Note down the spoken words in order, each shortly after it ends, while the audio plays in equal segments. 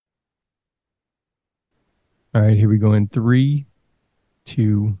All right, here we go in three,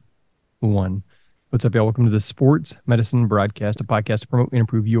 two, one. What's up, y'all? Welcome to the Sports Medicine Broadcast, a podcast to promote and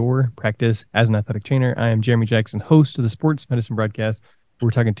improve your practice as an athletic trainer. I am Jeremy Jackson, host of the Sports Medicine Broadcast. We're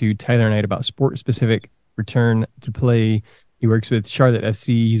talking to Tyler Knight about sport-specific return to play. He works with Charlotte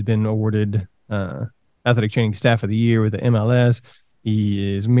FC. He's been awarded Athletic Training Staff of the Year with the MLS.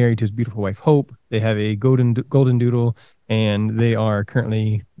 He is married to his beautiful wife, Hope. They have a golden doodle, and they are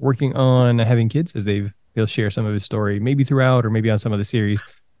currently working on having kids as he'll share some of his story, maybe throughout or maybe on some of the series,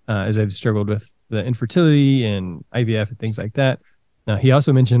 as I've struggled with the infertility and IVF and things like that. Now, he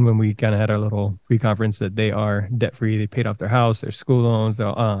also mentioned when we kind of had our little pre-conference that they are debt free. They paid off their house, their school loans.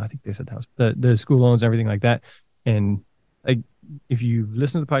 I think they said the house, the school loans, everything like that. And like, if you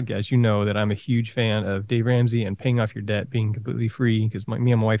listen to the podcast, you know that I'm a huge fan of Dave Ramsey and paying off your debt, being completely free. Because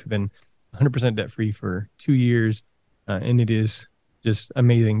me and my wife have been 100% debt free for 2 years, and it is just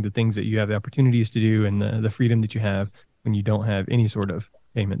amazing the things that you have the opportunities to do and the freedom that you have when you don't have any sort of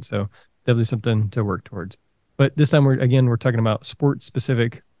payment. So definitely something to work towards. But this time we're talking about sports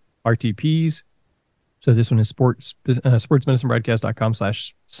specific RTPs. So this one is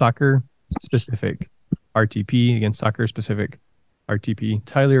sportsmedicinebroadcast.com/soccer specific RTP. Again, soccer specific RTP.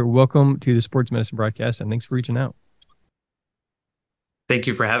 Tyler, welcome to the Sports Medicine Broadcast, and thanks for reaching out. Thank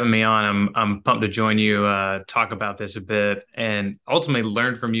you for having me on. I'm pumped to join you, talk about this a bit, and ultimately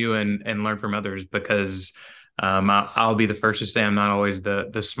learn from you and learn from others because I'll be the first to say I'm not always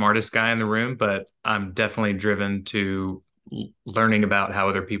the smartest guy in the room, but I'm definitely driven to learning about how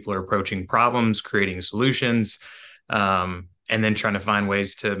other people are approaching problems, creating solutions, and then trying to find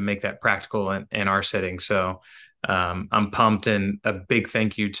ways to make that practical in our setting. So I'm pumped, and a big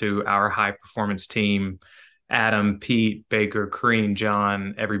thank you to our high performance team. Adam, Pete, Baker, Kareen,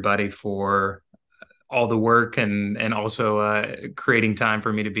 John, everybody for all the work and also creating time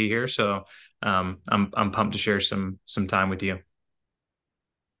for me to be here. So I'm pumped to share some time with you.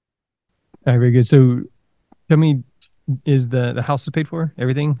 All right, very good. So tell me, is the house is paid for?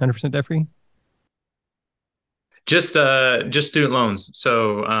 Everything 100% debt free? Just student loans.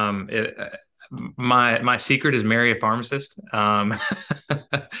 So my secret is marry a pharmacist. My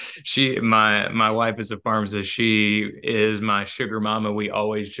wife is a pharmacist. She is my sugar mama. We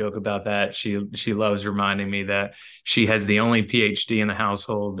always joke about that. She loves reminding me that she has the only PhD in the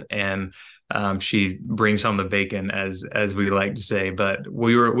household, and she brings home the bacon, as we like to say. But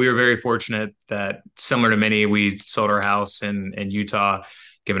we were very fortunate that, similar to many, we sold our house in Utah,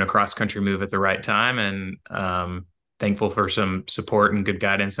 given a cross country move at the right time, and thankful for some support and good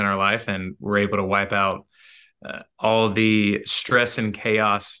guidance in our life, and we're able to wipe out all the stress and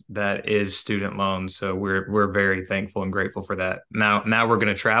chaos that is student loans. So we're very thankful and grateful for that. Now we're going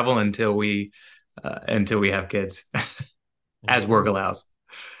to travel until we have kids, as work allows.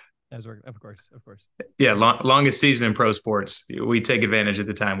 As work, of course, of course. Yeah, longest season in pro sports. We take advantage of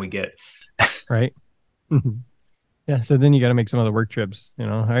the time we get. Right. Yeah. So then you got to make some other work trips.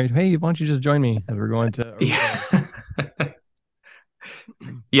 All right. Hey, why don't you just join me as we're going to Aruba? Yeah.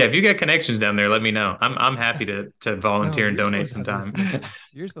 Yeah, if you got connections down there, let me know. I'm happy to No, volunteer and you're donate supposed to some have those time. connections.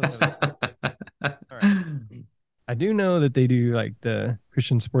 You're supposed to have those connections. All right. I do know that they do like the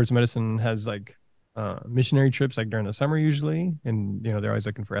Christian sports medicine has like missionary trips like during the summer usually, and they're always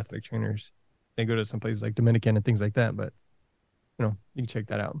looking for athletic trainers. They go to some places like Dominican and things like that, but you can check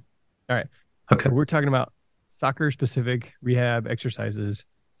that out. All right. So Okay. we're talking about soccer specific rehab exercises.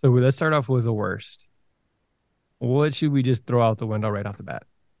 So let's start off with the worst. What should we just throw out the window right off the bat?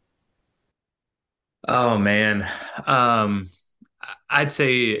 Oh man. Um, I'd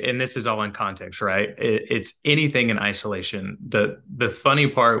say, and this is all in context, right? It's anything in isolation. The funny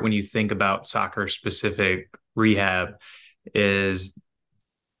part when you think about soccer specific rehab is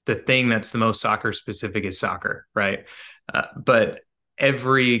the thing that's the most soccer specific is soccer, right? But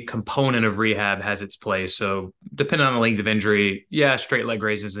every component of rehab has its place. So depending on the length of injury, yeah, straight leg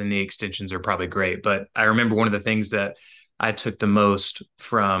raises and knee extensions are probably great. But I remember one of the things that I took the most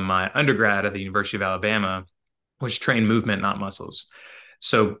from my undergrad at the University of Alabama was train movement, not muscles.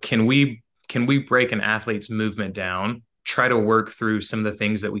 So can we break an athlete's movement down, try to work through some of the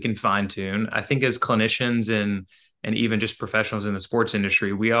things that we can fine tune? I think as clinicians and even just professionals in the sports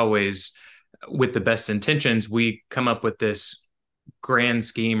industry, we always, with the best intentions, we come up with this grand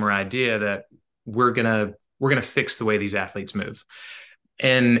scheme or idea that we're gonna fix the way these athletes move.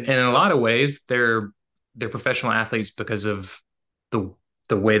 And in a lot of ways, they're professional athletes because of the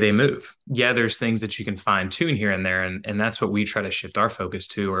the way they move. Yeah, there's things that you can fine tune here and there, and that's what we try to shift our focus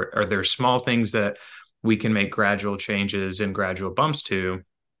to. Or are there small things that we can make gradual changes and gradual bumps to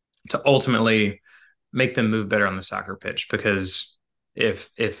ultimately make them move better on the soccer pitch? Because If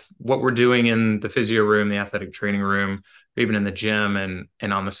what we're doing in the physio room, the athletic training room, or even in the gym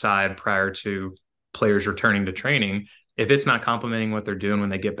and on the side prior to players returning to training, if it's not complementing what they're doing when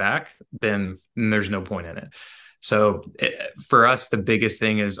they get back, then there's no point in it. So for us, the biggest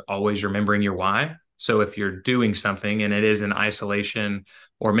thing is always remembering your why. So if you're doing something and it is in isolation,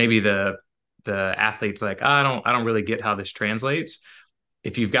 or maybe the athlete's like, I don't really get how this translates.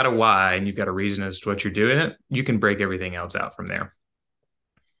 If you've got a why and you've got a reason as to what you're doing it, you can break everything else out from there.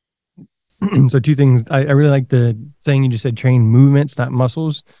 So two things. I really like the saying you just said, train movements, not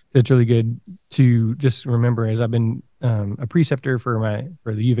muscles. That's really good to just remember as I've been a preceptor for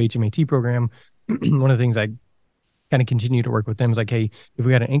the U of H MAT program. One of the things I kind of continue to work with them is like, hey, if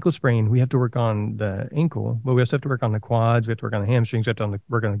we got an ankle sprain, we have to work on the ankle, but we also have to work on the quads, we have to work on the hamstrings, we have to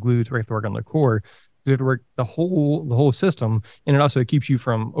work on the glutes, we have to work on the core. We have to work the whole system. And it also keeps you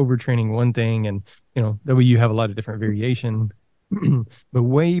from overtraining one thing. And that way you have a lot of different variation. But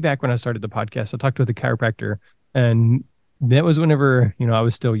way back when I started the podcast, I talked with a chiropractor, and that was whenever, I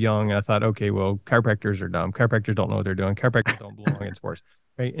was still young and I thought, okay, well, chiropractors are dumb. Chiropractors don't know what they're doing. Chiropractors don't belong in sports.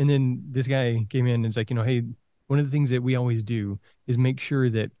 Right. And then this guy came in and it's like, hey, one of the things that we always do is make sure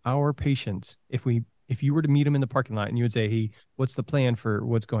that our patients, if you were to meet them in the parking lot and you would say, hey, what's the plan for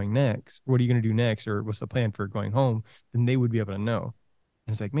what's going next? What are you going to do next? Or what's the plan for going home? Then they would be able to know.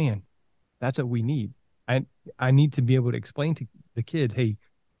 And it's like, man, that's what we need. I need to be able to explain to the kids, hey,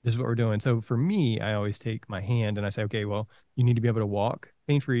 this is what we're doing. So for me, I always take my hand and I say, okay, well, you need to be able to walk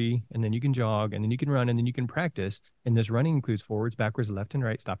pain free, and then you can jog, and then you can run, and then you can practice. And this running includes forwards, backwards, left, and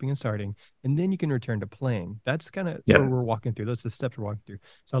right, stopping and starting. And then you can return to playing. That's kind of where Yeah. we're walking through. That's the steps we're walking through.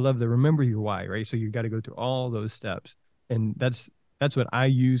 So I love the remember your why, right? So you got to go through all those steps. And that's what I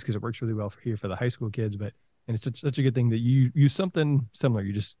use because it works really well for the high school kids. And it's such a good thing that you use something similar.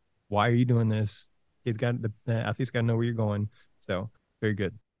 You just, why are you doing this? The athlete's got to know where you're going. So very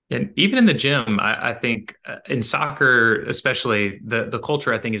good. And even in the gym, I think in soccer, especially the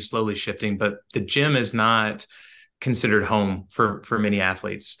culture, I think is slowly shifting. But the gym is not considered home for many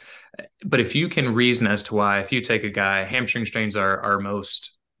athletes. But if you can reason as to why, if you take a guy, hamstring strains are our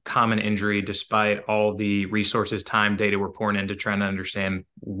most common injury, despite all the resources, time, data we're pouring into trying to understand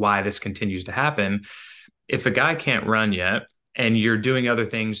why this continues to happen. If a guy can't run yet, and you're doing other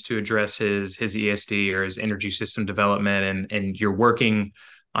things to address his ESD or his energy system development, and you're working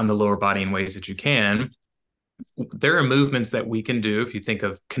on the lower body in ways that you can, there are movements that we can do. If you think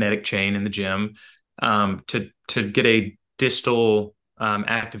of kinetic chain in the gym, to get a distal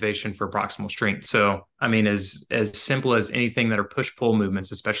activation for proximal strength. So, I mean, as simple as anything that are push pull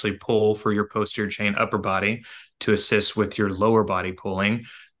movements, especially pull for your posterior chain upper body to assist with your lower body pulling.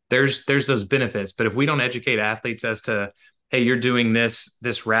 There's those benefits, but if we don't educate athletes as to, hey, you're doing this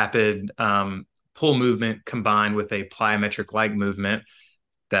rapid pull movement combined with a plyometric like movement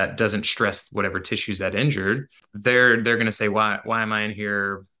that doesn't stress whatever tissues that injured, they're going to say, why am I in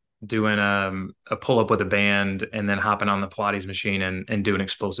here doing a pull up with a band and then hopping on the Pilates machine and doing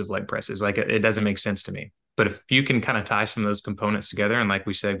explosive leg presses? Like it doesn't make sense to me. But if you can kind of tie some of those components together and, like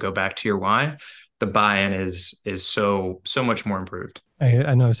we said, go back to your why, the buy-in is so much more improved.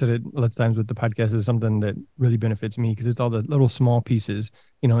 I know I said it lots of times with the podcast is something that really benefits me because it's all the little small pieces,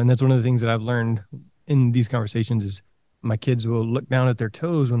 and that's one of the things that I've learned in these conversations is my kids will look down at their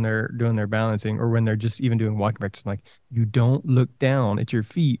toes when they're doing their balancing or when they're just even doing walking practice. I'm like, you don't look down at your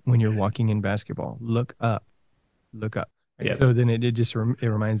feet when you're walking in basketball. Look up. Right? Yeah. So then it just it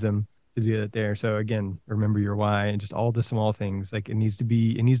reminds them to do that there. So again, remember your why and just all the small things. Like it needs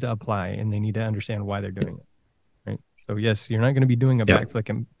to apply, and they need to understand why they're doing it. Right. So yes, you're not going to be doing a Yeah. backflip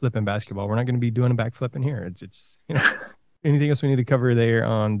and flip in basketball. We're not going to be doing a backflip in here. It's anything else we need to cover there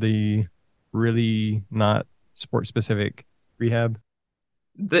on the really not sport specific rehab?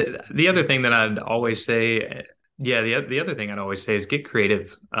 The other thing that I'd always say, yeah, the other thing I'd always say is get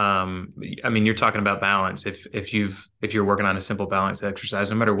creative. I mean, you're talking about balance. If you're working on a simple balance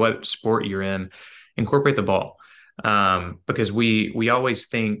exercise, no matter what sport you're in, incorporate the ball. Because we always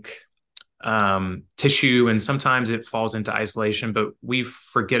think tissue, and sometimes it falls into isolation, but we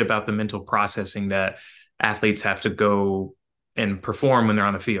forget about the mental processing that athletes have to go and perform when they're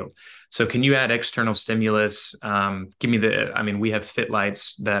on the field. So can you add external stimulus? I mean, we have fit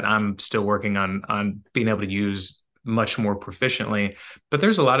lights that I'm still working on being able to use much more proficiently, but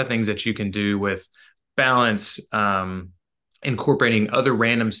there's a lot of things that you can do with balance, incorporating other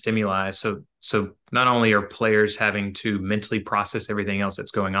random stimuli. So not only are players having to mentally process everything else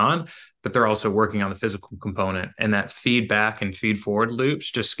that's going on, but they're also working on the physical component, and that feedback and feed forward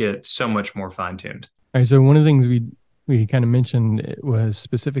loops just get so much more fine tuned. All right. So one of the things we kind of mentioned was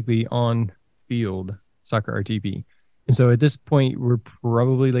specifically on field soccer RTP. And so at this point, we're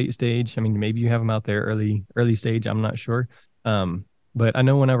probably late stage. I mean, maybe you have them out there early stage. I'm not sure. Um, but I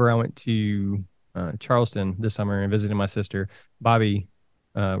know whenever I went to Charleston this summer and visited my sister, Bobby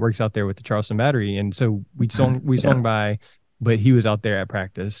works out there with the Charleston Battery, and so we Yeah. swung by, but he was out there at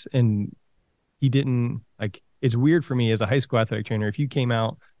practice, and he didn't like. It's weird for me as a high school athletic trainer. If you came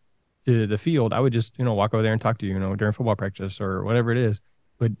out to the field, I would just, walk over there and talk to you, during football practice or whatever it is.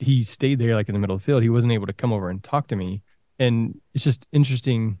 But he stayed there like in the middle of the field. He wasn't able to come over and talk to me. And it's just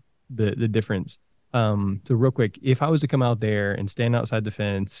interesting the difference. So real quick, if I was to come out there and stand outside the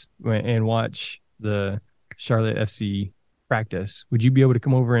fence and watch the Charlotte FC practice, would you be able to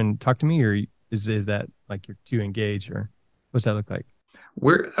come over and talk to me, or is that like you're too engaged, or what's that look like?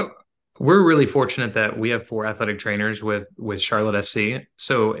 We're we're really fortunate that we have four athletic trainers with Charlotte FC.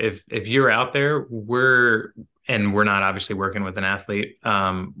 So if you're out there, we're not obviously working with an athlete.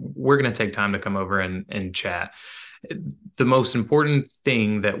 We're going to take time to come over and chat. The most important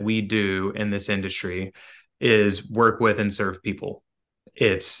thing that we do in this industry is work with and serve people.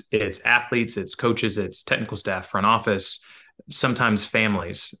 It's athletes, it's coaches, it's technical staff, front office, sometimes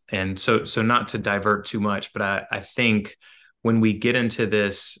families. And so not to divert too much, but I think when we get into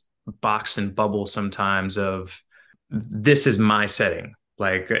this box and bubble sometimes of this is my setting,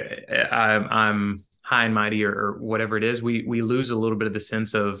 like I'm high and mighty or whatever it is, we lose a little bit of the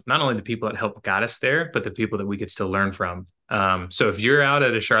sense of not only the people that help guide us there, but the people that we could still learn from. So if you're out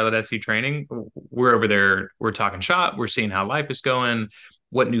at a Charlotte FC training, we're over there, we're talking shop, we're seeing how life is going.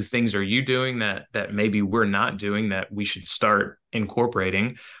 What new things are you doing that maybe we're not doing that we should start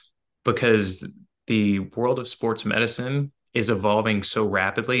incorporating? Because the world of sports medicine is evolving so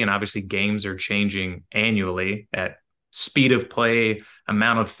rapidly, and obviously games are changing annually at speed of play,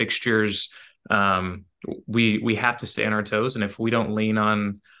 amount of fixtures. We have to stay on our toes, and if we don't lean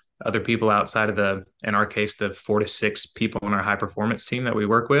on other people outside of in our case, the 4 to 6 people on our high performance team that we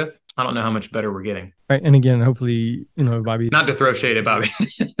work with, I don't know how much better we're getting. Right. And again, hopefully, Bobby Not to throw is shade at Bobby.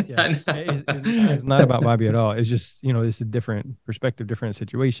 listening. Yeah, it's not about Bobby at all. It's just, it's a different perspective, different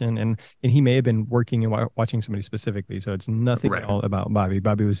situation, and he may have been working and watching somebody specifically, so it's nothing at Right. all about Bobby.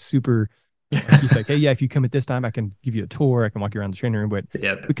 Bobby was super, like he's like, hey, yeah, if you come at this time, I can give you a tour, I can walk you around the training room, but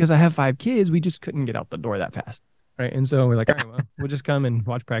Yep. because I have 5 kids, we just couldn't get out the door that fast, right? And so we're like, all right, well, we'll just come and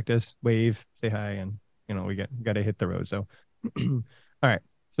watch practice, wave, say hi, and we got to hit the road. So, all right.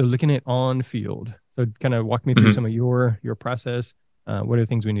 So looking at on field, so kind of walk me through some Mhm. of your process. What are the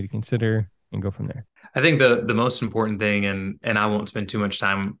things we need to consider and go from there? I think the most important thing, and I won't spend too much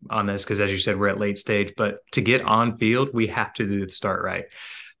time on this because as you said, we're at late stage, but to get on field, we have to do the start right.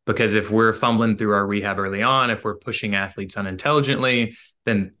 Because if we're fumbling through our rehab early on, if we're pushing athletes unintelligently,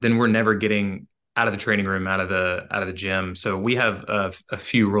 then we're never getting out of the training room, out of the gym. So we have a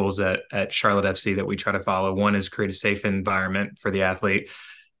few rules at Charlotte FC that we try to follow. One is create a safe environment for the athlete.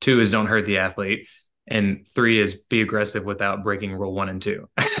 Two is don't hurt the athlete. And three is be aggressive without breaking rule one and two.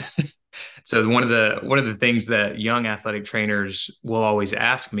 So one of the things that young athletic trainers will always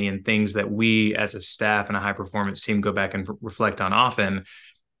ask me, and things that we as a staff and a high performance team go back and reflect on often,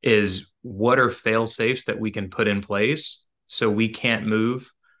 is what are fail safes that we can put in place so we can't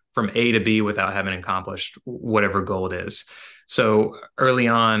move from A to B without having accomplished whatever goal it is. So early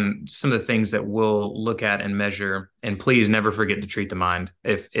on, some of the things that we'll look at and measure, and please never forget to treat the mind.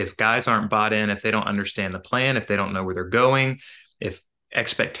 If guys aren't bought in, if they don't understand the plan, if they don't know where they're going, if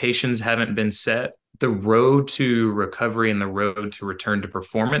expectations haven't been set, the road to recovery and the road to return to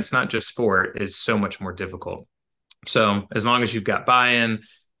performance, not just sport, is so much more difficult. So as long as you've got buy-in,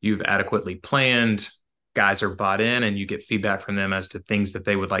 you've adequately planned, guys are bought in, and you get feedback from them as to things that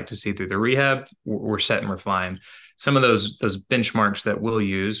they would like to see through the rehab, we're set and we're flying. Some of those benchmarks that we'll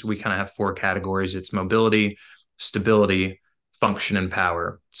use, we kind of have 4 categories. It's mobility, stability, function, and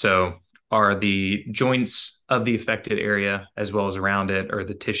power. So are the joints of the affected area as well as around it, or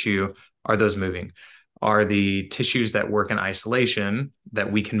the tissue, are those moving? Are the tissues that work in isolation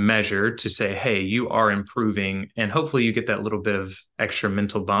that we can measure to say, hey, you are improving, and hopefully you get that little bit of extra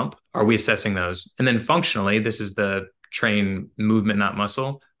mental bump? Are we assessing those? And then functionally, this is the train movement, not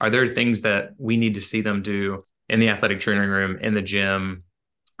muscle. Are there things that we need to see them do in the athletic training room, in the gym,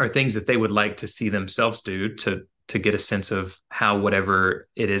 are things that they would like to see themselves do to get a sense of how whatever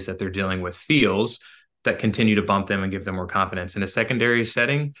it is that they're dealing with feels, that continue to bump them and give them more confidence. In a secondary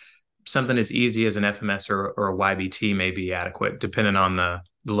setting, something as easy as an FMS or a YBT may be adequate, depending on the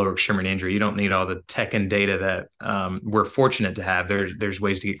lower extremity injury. You don't need all the tech and data that we're fortunate to have. There's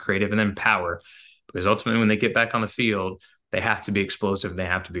ways to get creative. And then power, because ultimately when they get back on the field, they have to be explosive. They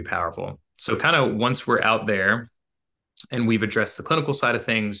have to be powerful. So kind of once we're out there and we've addressed the clinical side of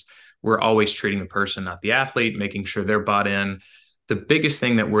things, we're always treating the person, not the athlete, making sure they're bought in. The biggest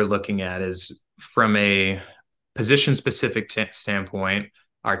thing that we're looking at is from a position specific standpoint,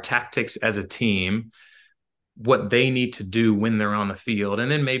 our tactics as a team, what they need to do when they're on the field,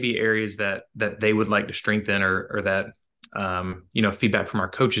 and then maybe areas that they would like to strengthen, or that feedback from our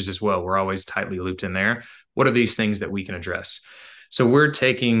coaches as well. We're always tightly looped in there. What are these things that we can address? So we're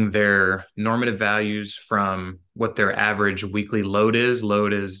taking their normative values from what their average weekly load is.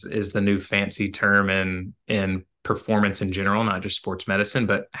 Load is the new fancy term in performance in general, not just sports medicine,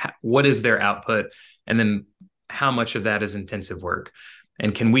 but what is their output, and then how much of that is intensive work,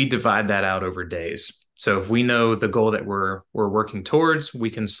 and can we divide that out over days? So if we know the goal that we're working towards, we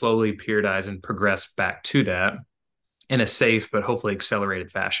can slowly periodize and progress back to that in a safe but hopefully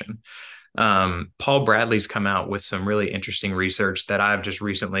accelerated fashion. Paul Bradley's come out with some really interesting research that I've just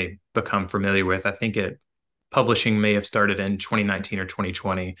recently become familiar with. I think publishing may have started in 2019 or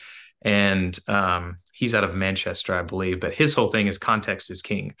 2020, and he's out of Manchester, I believe. But his whole thing is context is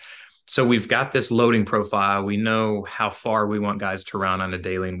king. So we've got this loading profile. We know how far we want guys to run on a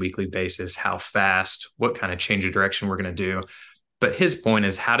daily and weekly basis, how fast, what kind of change of direction we're going to do. But his point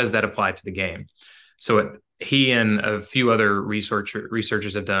is, how does that apply to the game? So he and a few other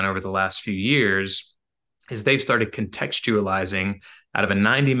researchers have done over the last few years is they've started contextualizing out of a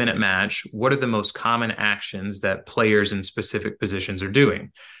 90-minute match, what are the most common actions that players in specific positions are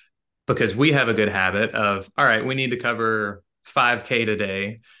doing? Because we have a good habit of, all right, we need to cover 5K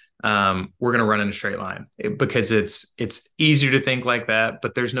today. We're going to run in a straight line because it's easier to think like that,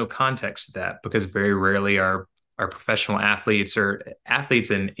 but there's no context to that because very rarely are professional athletes or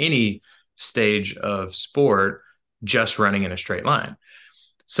athletes in any stage of sport just running in a straight line.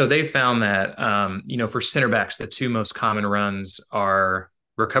 So they found that, for center backs, the two most common runs are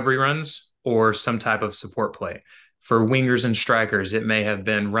recovery runs or some type of support play. For wingers and strikers, it may have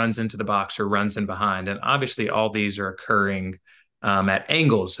been runs into the box or runs in behind. And obviously all these are occurring at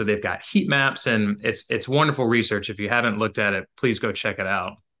angles. So they've got heat maps, and it's wonderful research. If you haven't looked at it, please go check it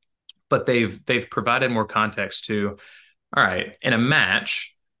out. But they've provided more context to, all right, in a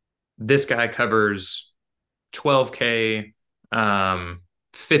match, this guy covers 12K,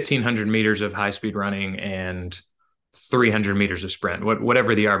 1,500 meters of high speed running, and 300 meters of sprint,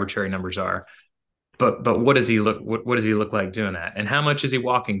 whatever the arbitrary numbers are. But what does he look like doing that? And how much is he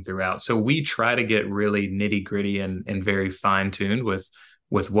walking throughout? So we try to get really nitty gritty and very fine tuned with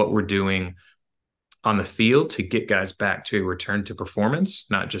what we're doing on the field to get guys back to a return to performance,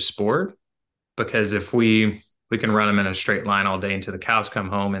 not just sport. Because if we can run them in a straight line all day until the cows come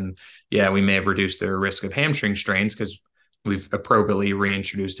home, and yeah, we may have reduced their risk of hamstring strains because we've appropriately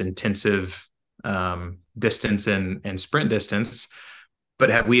reintroduced intensive distance and sprint distance. But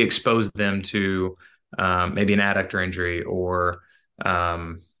have we exposed them to maybe an adductor injury or a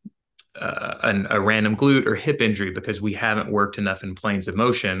random glute or hip injury because we haven't worked enough in planes of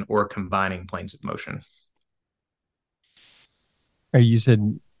motion or combining planes of motion? You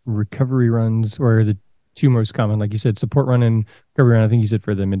said recovery runs or the two most common, like you said, support run and recovery run. I think you said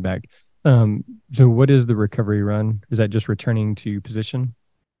for the mid back. So what is the recovery run? Is that just returning to position?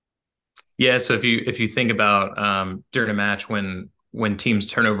 Yeah. So if you think about during a match when teams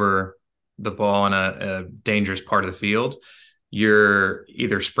turn over the ball in a dangerous part of the field, you're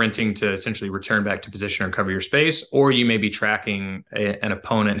either sprinting to essentially return back to position or cover your space, or you may be tracking an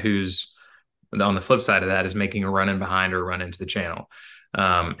opponent who's on the flip side of that is making a run in behind or run into the channel.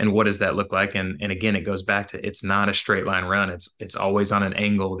 And what does that look like? And again, it goes back to, it's not a straight line run. It's always on an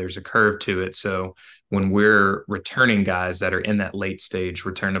angle. There's a curve to it. So when we're returning guys that are in that late stage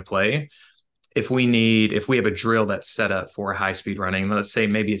return to play, if we have a drill that's set up for high speed running, let's say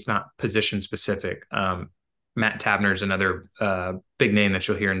maybe it's not position specific. Matt Tabner is another big name that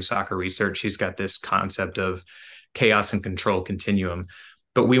you'll hear in soccer research. He's got this concept of chaos and control continuum,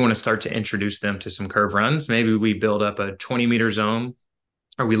 but we want to start to introduce them to some curve runs. Maybe we build up a 20-meter zone,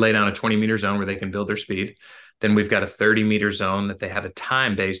 or we lay down a 20-meter zone where they can build their speed. Then we've got a 30-meter zone that they have a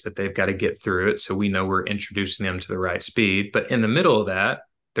time base that they've got to get through it. So we know we're introducing them to the right speed. But in the middle of that,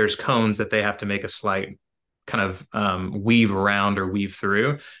 there's cones that they have to make a slight kind of weave around or weave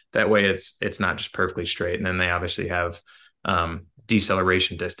through. That way it's not just perfectly straight. And then they obviously have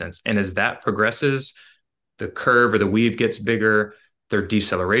deceleration distance. And as that progresses, the curve or the weave gets bigger, their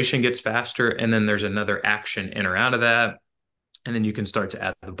deceleration gets faster, and then there's another action in or out of that. And then you can start to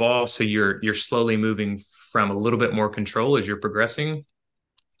add the ball. So you're slowly moving from a little bit more control as you're progressing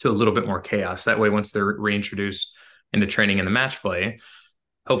to a little bit more chaos. That way, once they're reintroduced into training in the match play,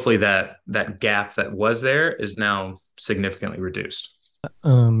 hopefully that gap that was there is now significantly reduced.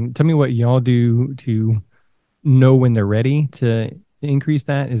 Tell me what y'all do to know when they're ready to to increase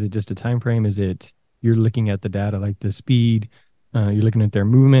that? Is it just a time frame? Is it you're looking at the data like the speed, you're looking at their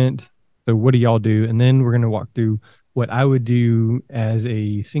movement? So what do y'all do? And then we're going to walk through what I would do as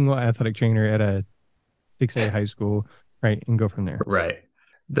a single athletic trainer at a 6A high school, right? And go from there. Right.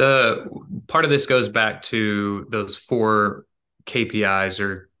 The part of this goes back to those four KPIs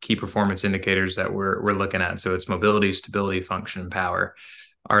or key performance indicators that we're looking at. So it's mobility, stability, function, and power.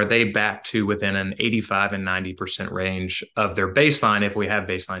 Are they back to within an 85 and 90% range of their baseline if we have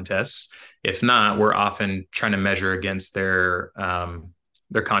baseline tests? If not, we're often trying to measure against their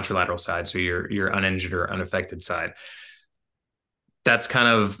contralateral side, so your uninjured or unaffected side. That's kind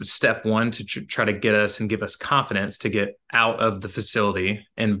of step one to try to get us and give us confidence to get out of the facility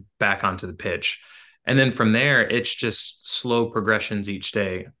and back onto the pitch. And then from there, it's just slow progressions each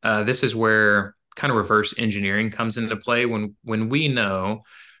day. This is where kind of reverse engineering comes into play when we know,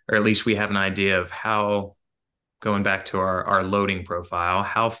 or at least we have an idea of how, going back to our loading profile,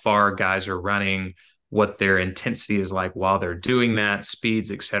 how far guys are running, what their intensity is like while they're doing that,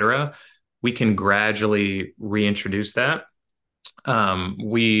 speeds, etc. We can gradually reintroduce that.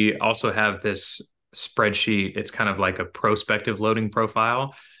 We also have this spreadsheet. It's kind of like a prospective loading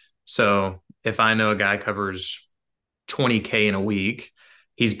profile. So if I know a guy covers 20K in a week,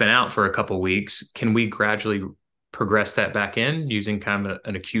 he's been out for a couple of weeks, can we gradually progress that back in using kind of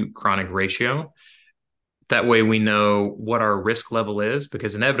an acute chronic ratio? That way we know what our risk level is,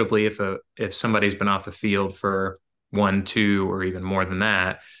 because inevitably if somebody's been off the field for 1, 2, or even more than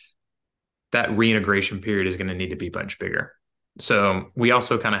that, that reintegration period is going to need to be much bigger. So we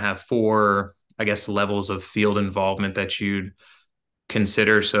also kind of have four, I guess, levels of field involvement that you'd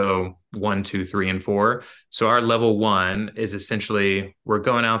consider. So 1, 2, 3, and 4. So our level 1 is essentially we're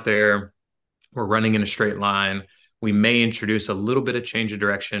going out there, we're running in a straight line. We may introduce a little bit of change of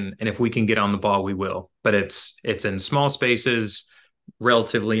direction, and if we can get on the ball, we will. But it's in small spaces,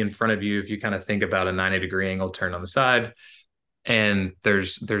 relatively in front of you. If you kind of think about a 90-degree angle turn on the side, and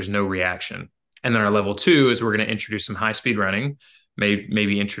there's no reaction. And then our level 2 is we're going to introduce some high speed running,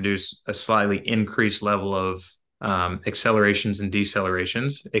 maybe introduce a slightly increased level of accelerations and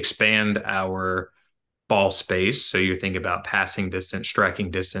decelerations, expand our ball space. So you're thinking about passing distance,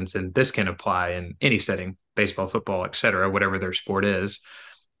 striking distance, and this can apply in any setting, baseball, football, et cetera, whatever their sport is.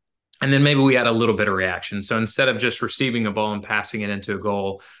 And then maybe we add a little bit of reaction. So instead of just receiving a ball and passing it into a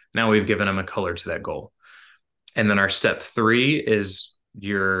goal, now we've given them a color to that goal. And then our step 3 is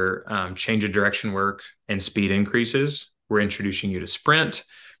your change of direction work and speed increases. We're introducing you to sprint.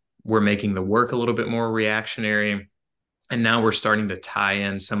 We're making the work a little bit more reactionary. And now we're starting to tie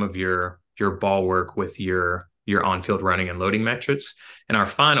in some of your ball work with your on-field running and loading metrics. And our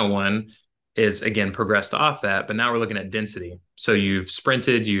final one is, again, progressed off that, but now we're looking at density. So you've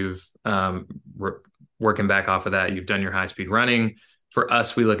sprinted, you've working back off of that, you've done your high-speed running. For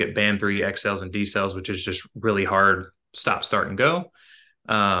us, we look at band 3, XLs, and decels, which is just really hard stop, start, and go.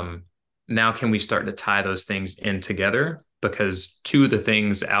 Now can we start to tie those things in together? Because two of the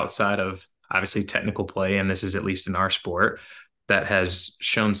things outside of obviously technical play, and this is at least in our sport, that has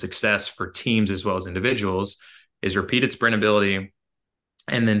shown success for teams as well as individuals is repeated sprintability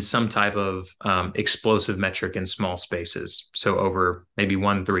and then some type of explosive metric in small spaces. So over maybe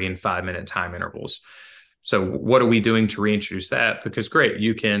 1, 3, and 5 minute time intervals. So what are we doing to reintroduce that? Because great,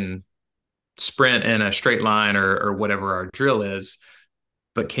 you can sprint in a straight line or whatever our drill is,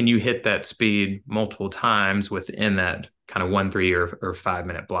 but can you hit that speed multiple times within that kind of 1, 3, or 5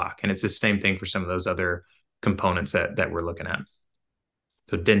 minute block? And it's the same thing for some of those other components that we're looking at.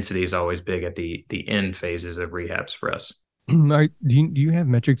 So density is always big at the end phases of rehabs for us. Do you have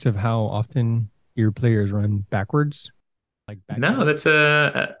metrics of how often your players run backwards? Like No, that's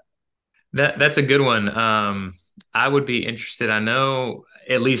a good one. I would be interested. I know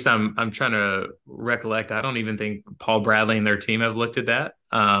at least I'm trying to recollect. I don't even think Paul Bradley and their team have looked at that.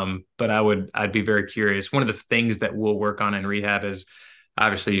 But I'd be very curious. One of the things that we'll work on in rehab is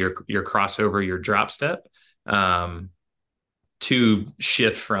obviously your crossover, your drop step, to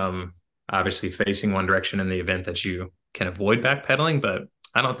shift from obviously facing one direction in the event that you can avoid backpedaling. But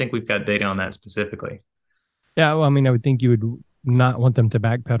I don't think we've got data on that specifically. Yeah, well, I mean, I would think you would not want them to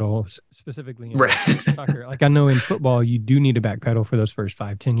backpedal specifically in Right. soccer. Like I know in football, you do need to backpedal for those first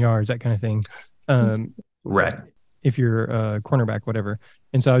 5, 10 yards, that kind of thing. Right. If you're a cornerback, whatever.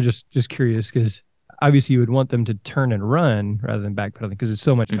 And so I was just curious because obviously you would want them to turn and run rather than backpedaling because it's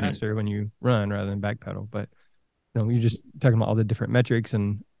so much faster when you run rather than backpedal. But you're just talking about all the different metrics,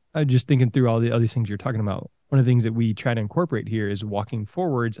 and I just thinking through all these things you're talking about. One of the things that we try to incorporate here is walking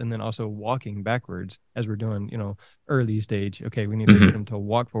forwards and then also walking backwards as we're doing, early stage. Okay, we need to get them to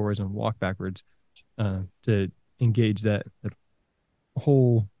walk forwards and walk backwards to engage that.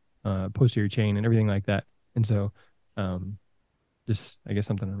 whole posterior chain and everything like that. And so, um, just I guess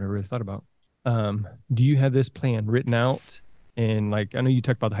something I've never really thought about. Do you have this plan written out? And like I know you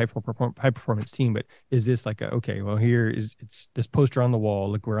talked about the high performance team, but is this like a okay? Well, here is it's this poster on the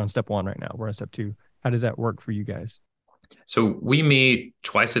wall. Look, we're on step one right now. We're on step two. How does that work for you guys? So we meet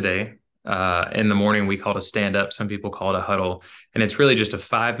twice a day. In the morning, we call it a stand up. Some people call it a huddle. And it's really just a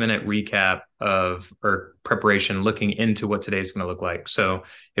 5 minute recap of or preparation looking into what today's going to look like. So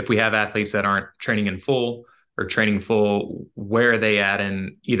if we have athletes that aren't training in full or training full, where are they at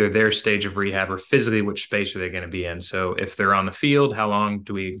in either their stage of rehab or physically, which space are they going to be in? So if they're on the field, how long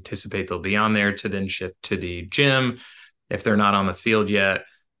do we anticipate they'll be on there to then shift to the gym? If they're not on the field yet,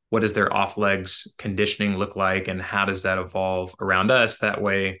 what does their off legs conditioning look like and how does that evolve around us? That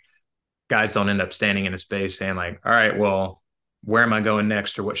way guys don't end up standing in a space saying like, all right, well, where am I going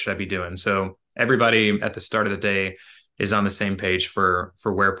next or what should I be doing? So everybody at the start of the day is on the same page for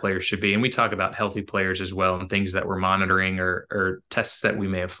where players should be. And we talk about healthy players as well and things that we're monitoring or tests that we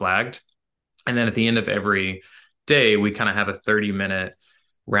may have flagged. And then at the end of every day, we kind of have a 30-minute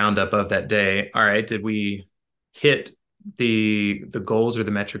roundup of that day. All right, did we hit the goals or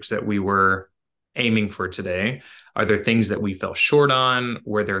the metrics that we were aiming for today? Are there things that we fell short on?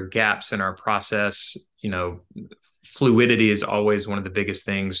 Were there gaps in our process? Fluidity is always one of the biggest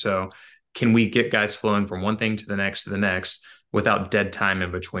things. So can we get guys flowing from one thing to the next without dead time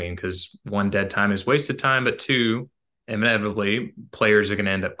in between? Because one, dead time is wasted time, but two, inevitably players are going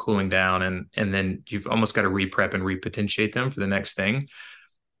to end up cooling down and then you've almost got to re-prep and repotentiate them for the next thing.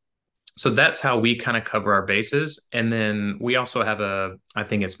 So that's how we kind of cover our bases. And then we also have I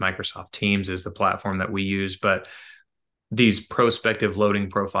think it's Microsoft Teams is the platform that we use, but these prospective loading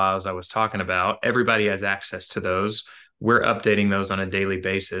profiles I was talking about, everybody has access to those. We're updating those on a daily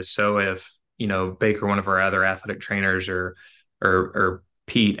basis. So if, Baker, one of our other athletic trainers or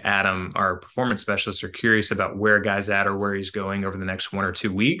Pete, Adam, our performance specialists are curious about where a guy's at or where he's going over the next 1 or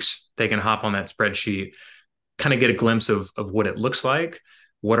 2 weeks, they can hop on that spreadsheet, kind of get a glimpse of what it looks like,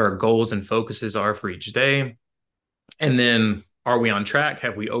 what our goals and focuses are for each day. And then are we on track?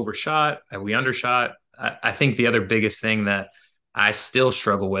 Have we overshot? Have we undershot? I think the other biggest thing that I still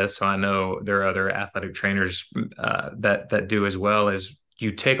struggle with, so I know there are other athletic trainers that do as well, is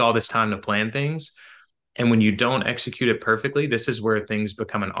you take all this time to plan things. And when you don't execute it perfectly, this is where things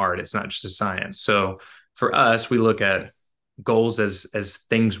become an art. It's not just a science. So for us, we look at goals as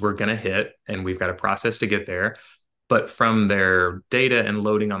things we're going to hit, and we've got a process to get there. But from their data and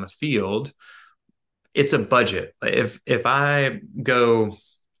loading on the field, it's a budget. If I go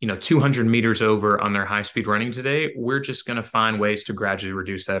 200 meters over on their high speed running today, we're just going to find ways to gradually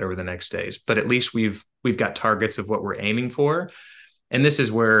reduce that over the next days. But at least we've got targets of what we're aiming for. And this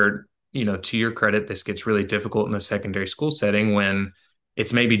is where, to your credit, this gets really difficult in the secondary school setting when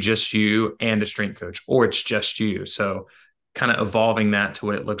it's maybe just you and a strength coach, or it's just you. So kind of evolving that to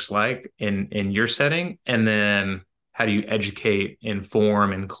what it looks like in your setting. And then how do you educate,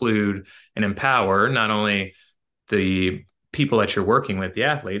 inform, include, and empower not only the people that you're working with, the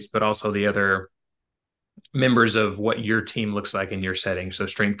athletes, but also the other members of what your team looks like in your setting. So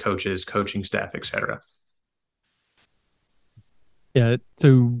strength coaches, coaching staff, et cetera. Yeah.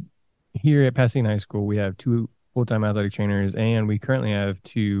 So here at Pasadena High School, we have two full-time athletic trainers, and we currently have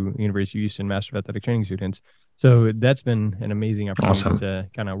two University of Houston Master of Athletic Training students. So that's been an amazing opportunity Awesome. to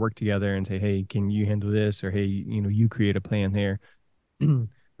kind of work together and say, hey, can you handle this? Or hey, you create a plan there.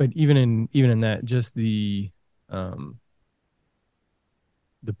 But even in that, just the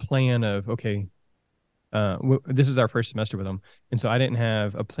plan of okay, this is our first semester with them, and so I didn't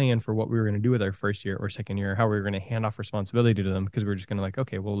have a plan for what we were going to do with our first year or second year, how we were going to hand off responsibility to them because we were just going to like,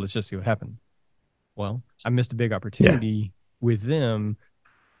 okay, well, let's just see what happens. Well, I missed a big Yeah. opportunity with them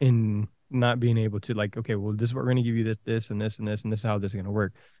in not being able to like, okay, well, this is what we're going to give you this and this and this and this is how this is going to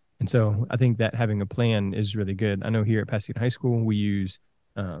work. And so I think that having a plan is really good. I know here at Pasadena High School we use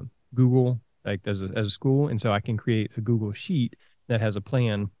Google like as a school, and so I can create a Google sheet that has a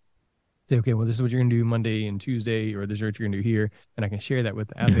plan. Say, okay, well, this is what you're going to do Monday and Tuesday, or this is what you're going to do here, and I can share that with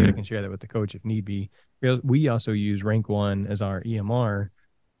the athlete. I Mm-hmm. can share that with the coach if need be. We also use Rank One as our EMR,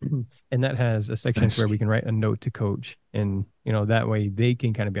 and that has a section to Nice. where we can write a note to coach, and that way they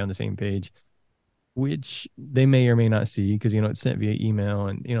can kind of be on the same page, which they may or may not see because it's sent via email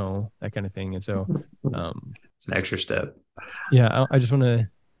and that kind of thing. And so, um, It's an extra step. yeah, I just want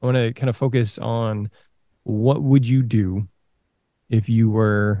to kind of focus on what would you do if you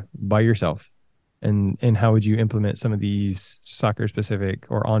were by yourself, and how would you implement some of these soccer specific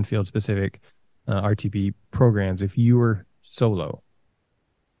or on field specific RTP programs if you were solo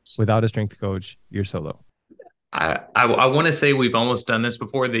without a strength coach, you're solo. I want to say we've almost done this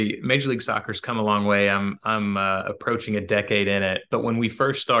before. The Major League Soccer's come a long way. I'm approaching a decade in it, but when we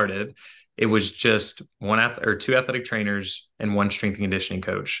first started, it was just or two athletic trainers and one strength and conditioning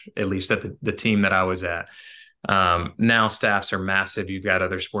coach, at least at the team that I was at. Now staffs are massive. You've got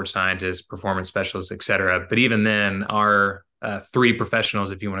other sports scientists, performance specialists, et cetera. But even then, our three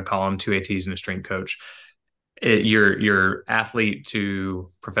professionals, if you want to call them, two ATs and a strength coach, your athlete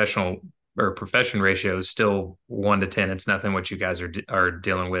to professional or profession ratio is still 1 to 10. It's nothing what you guys are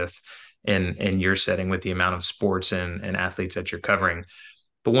dealing with in your setting with the amount of sports and athletes that you're covering.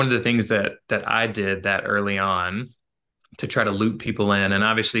 But one of the things that I did that early on to try to loop people in, and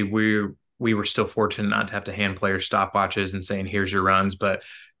obviously we were still fortunate not to have to hand players stopwatches and saying here's your runs, but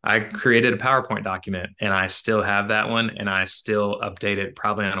I created a PowerPoint document and I still have that one and I still update it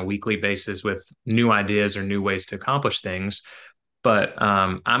probably on a weekly basis with new ideas or new ways to accomplish things. But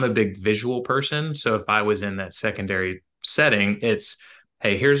I'm a big visual person. So if I was in that secondary setting, it's,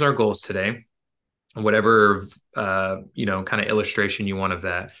 hey, here's our goals today, whatever, kind of illustration you want of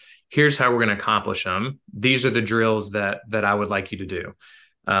that. Here's how we're going to accomplish them. These are the drills that I would like you to do.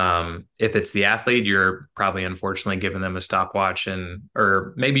 If it's the athlete, you're probably unfortunately giving them a stopwatch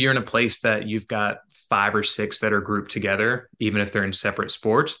or maybe you're in a place that you've got 5 or 6 that are grouped together, even if they're in separate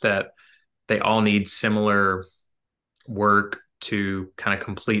sports, that they all need similar work to kind of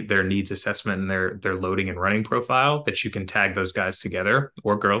complete their needs assessment and their loading and running profile, that you can tag those guys together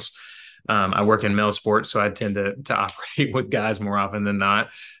or girls. I work in male sports, so I tend to operate with guys more often than not.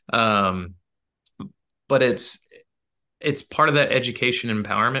 But it's part of that education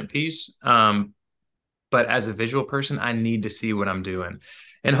empowerment piece. But as a visual person, I need to see what I'm doing.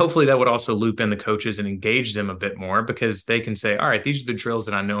 And hopefully that would also loop in the coaches and engage them a bit more because they can say, all right, these are the drills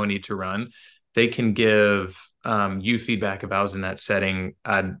that I know I need to run. They can give you feedback. If I was in that setting,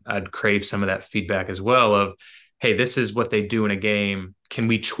 I'd crave some of that feedback as well of, hey, this is what they do in a game. Can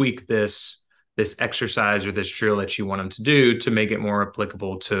we tweak this exercise or this drill that you want them to do to make it more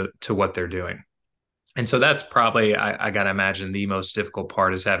applicable to what they're doing? And so that's probably, I got to imagine, the most difficult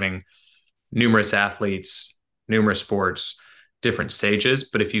part is having numerous athletes, numerous sports, different stages.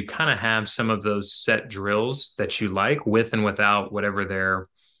 But if you kind of have some of those set drills that you like with and without whatever their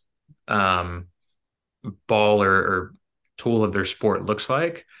ball or tool of their sport looks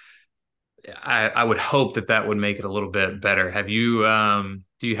like, I would hope that would make it a little bit better. Do you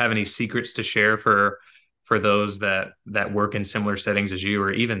have any secrets to share for those that work in similar settings as you,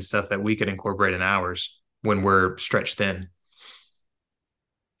 or even stuff that we could incorporate in ours when we're stretched thin?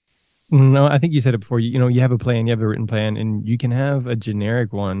 No, I think you said it before. You have a plan, you have a written plan, and you can have a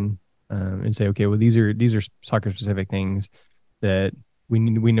generic one, and say, okay, well, these are soccer specific things that we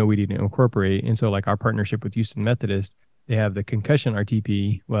know we need to incorporate. And so, like our partnership with Houston Methodist, they have the concussion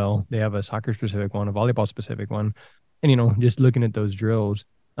RTP. Well, they have a soccer specific one, a volleyball specific one, and just looking at those drills,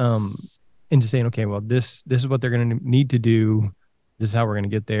 and just saying, okay, well, this is what they're going to need to do. This is how we're going to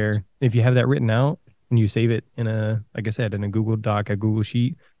get there. If you have that written out and you save it like I said, in a Google Doc, a Google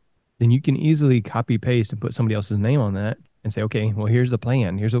Sheet, then you can easily copy paste and put somebody else's name on that and say, okay, well, here's the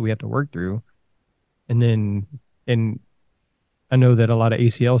plan. Here's what we have to work through. And I know that a lot of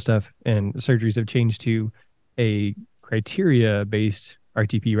ACL stuff and surgeries have changed to a criteria based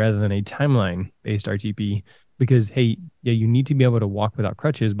RTP rather than a timeline based RTP because, hey, yeah, you need to be able to walk without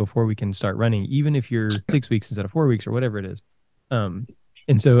crutches before we can start running, even if you're 6 weeks instead of 4 weeks or whatever it is. And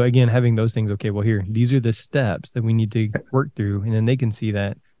so again, having those things, okay, well, here, these are the steps that we need to work through. And then they can see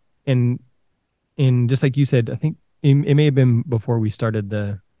that. And just like you said, I think it may have been before we started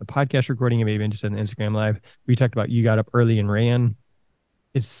the podcast recording, it may have been just an Instagram live. We talked about you got up early and ran.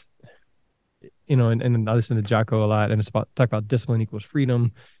 It's, and I listen to Jocko a lot, and it's talk about discipline equals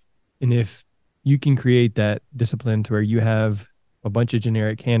freedom. And if you can create that discipline to where you have a bunch of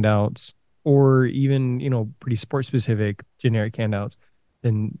generic handouts or even, pretty sport specific generic handouts,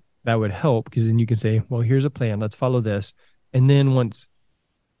 then that would help because then you can say, well, here's a plan. Let's follow this. And then once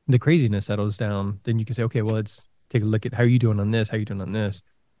the craziness settles down, then you can say, okay, well, let's take a look at how you doing on this, how you doing on this.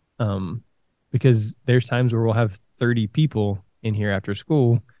 Because there's times where we'll have 30 people in here after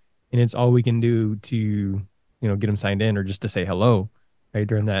school and it's all we can do to, get them signed in or just to say hello, right?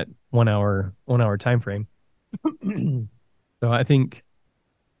 During that 1 hour time frame. So I think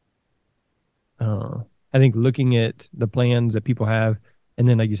looking at the plans that people have, and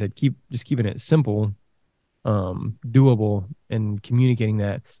then, like you said, keeping it simple, doable, and communicating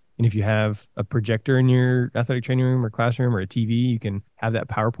that. And if you have a projector in your athletic training room or classroom or a TV, you can have that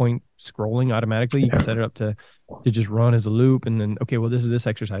PowerPoint scrolling automatically. You can set it up to just run as a loop. And then, okay, well, this is this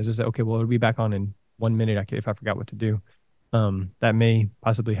exercise. Okay, well, it'll be back on in 1 minute if I forgot what to do. That may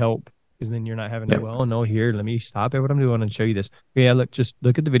possibly help because then you're not having to, Yep. well, no, here, let me stop at what I'm doing and show you this. Okay, yeah, look, just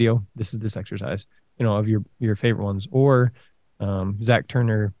look at the video. This is this exercise, of your favorite ones. Or Zach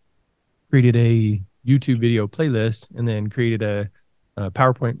Turner created a YouTube video playlist and then created a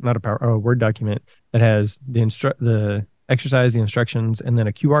PowerPoint, not a Word document that has the exercise, the instructions, and then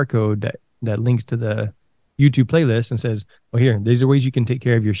a QR code that links to the YouTube playlist and says, well, here, these are ways you can take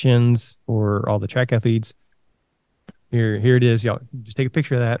care of your shins or all the track athletes. Here it is. Y'all just take a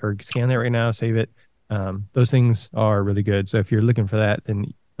picture of that or scan that right now, save it. Those things are really good. So if you're looking for that,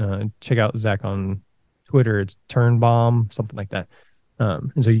 then check out Zach on Twitter. It's Turn Bomb, something like that.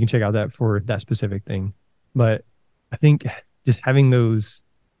 And so you can check out that for that specific thing. But I think just having those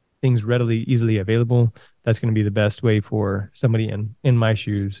things readily, easily available, that's going to be the best way for somebody in my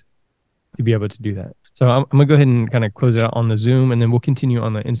shoes to be able to do that. So I'm going to go ahead and kind of close it out on the Zoom, and then we'll continue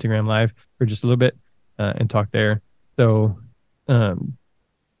on the Instagram Live for just a little bit and talk there. So again,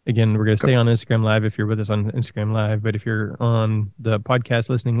 we're going to stay on Instagram Live if you're with us on Instagram Live, but if you're on the podcast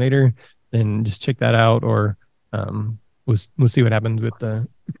listening later, then just check that out, or we'll see what happens with the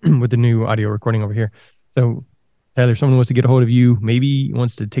with the new audio recording over here. So Tyler, if someone wants to get a hold of you, maybe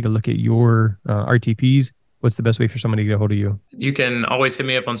wants to take a look at your RTPs, what's the best way for somebody to get a hold of you? You can always hit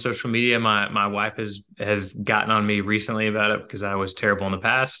me up on social media. My wife has gotten on me recently about it because I was terrible in the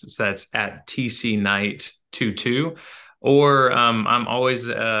past. So that's at TC Knight 22. Or I'm always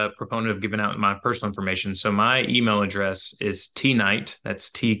a proponent of giving out my personal information. So my email address is tknight, that's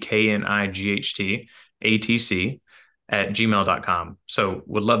TKNIGHT, ATC, at gmail.com. So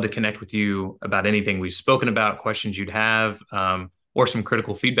would love to connect with you about anything we've spoken about, questions you'd have, or some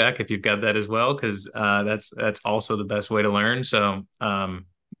critical feedback if you've got that as well, because that's also the best way to learn. So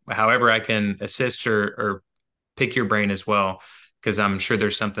however I can assist or pick your brain as well, because I'm sure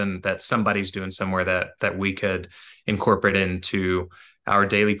there's something that somebody's doing somewhere that we could incorporate into our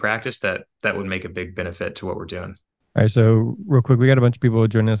daily practice that would make a big benefit to what we're doing. All right, so real quick, we got a bunch of people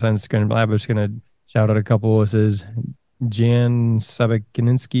joining us on Instagram Live. I'm just going to shout out a couple. It says Jan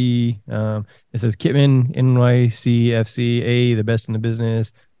Sabakininski. It says Kitman, NYCFCA, the best in the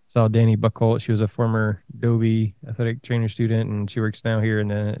business. Saw Danny Buckholt. She was a former Adobe athletic trainer student, and she works now here in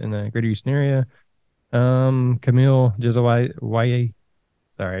the Greater Houston area. Camille Jazawai,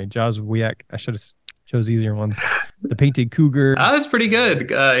 sorry, Jazwiak. I should have chose easier ones. The Painted Cougar. Oh, that's pretty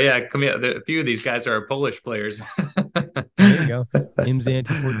good. Yeah, Camille, a few of these guys are Polish players. There you go.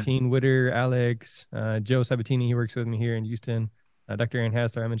 Mzanti 14, Witter, Alex, Joe Sabatini, he works with me here in Houston. Dr. Aaron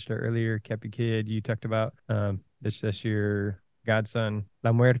Hassler, I mentioned her earlier. Cappy Kid, you talked about this your godson.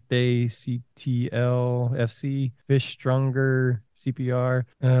 La Muerte, CTL, FC, Fish Stronger, CPR.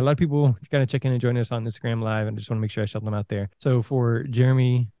 A lot of people kind of check in and join us on Instagram Live, and I just want to make sure I shout them out there. So for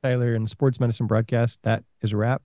Jeremy, Tyler, and the Sports Medicine Broadcast, that is a wrap.